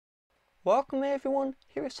Welcome everyone,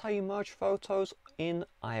 here is how you merge photos in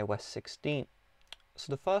iOS 16.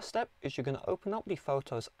 So the first step is you're going to open up the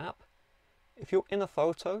Photos app. If you're in a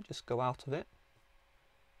photo, just go out of it.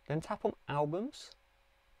 Then tap on Albums.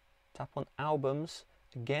 Tap on Albums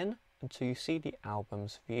again until you see the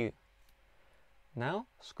Albums view. Now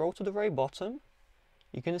scroll to the very bottom.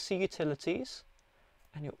 You're going to see Utilities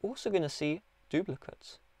and you're also going to see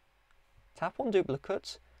Duplicates. Tap on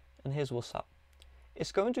Duplicates and here's what's up.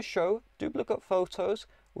 It's going to show duplicate photos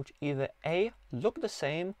which either A, look the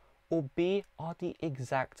same, or B, are the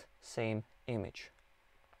exact same image.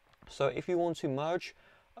 So if you want to merge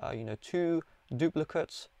two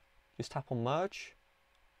duplicates, just tap on merge,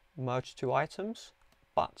 merge two items.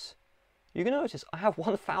 But you're going to notice I have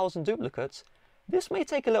 1000 duplicates. This may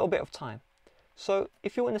take a little bit of time. So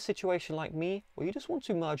if you're in a situation like me where you just want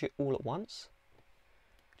to merge it all at once,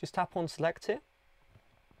 just tap on select it.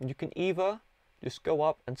 And you can either just go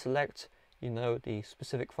up and select, the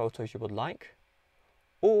specific photos you would like,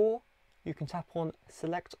 or you can tap on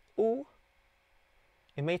select all.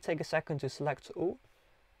 It may take a second to select all,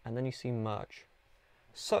 and then you see merge.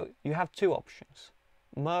 So you have two options: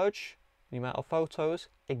 merge the amount of photos,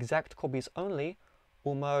 exact copies only,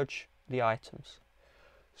 or merge the items.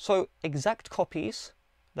 So exact copies,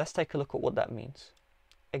 let's take a look at what that means.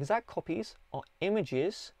 Exact copies are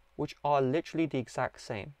images which are literally the exact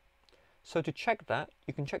same. So to check that,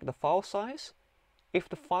 you can check the file size. If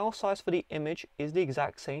the file size for the image is the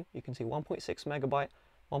exact same, you can see 1.6 megabyte,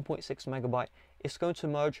 1.6 megabyte, it's going to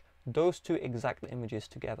merge those two exact images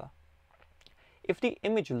together. If the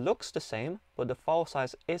image looks the same, but the file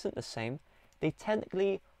size isn't the same, they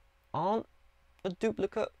technically aren't a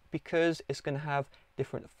duplicate because it's going to have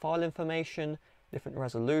different file information, different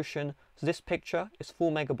resolution. So this picture is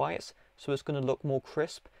 4 megabytes, so it's going to look more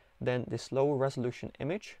crisp than this lower resolution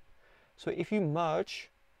image. So if you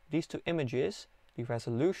merge these two images, the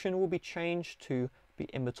resolution will be changed to be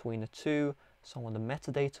in between the two. Some of the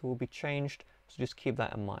metadata will be changed. So just keep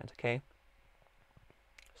that in mind, okay?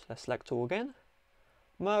 So let's select all again.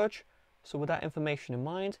 Merge. So with that information in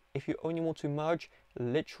mind, if you only want to merge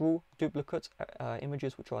literal duplicate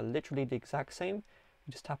images which are literally the exact same,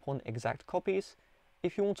 you just tap on exact copies.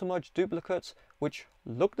 If you want to merge duplicates which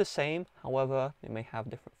look the same, however, they may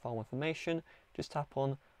have different file information, just tap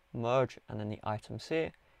on merge and then the items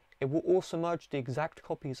here. It will also merge the exact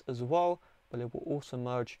copies as well, but it will also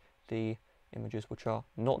merge the images which are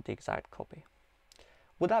not the exact copy.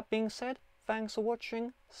 With that being said, thanks for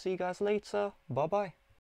watching. See you guys later. Bye bye.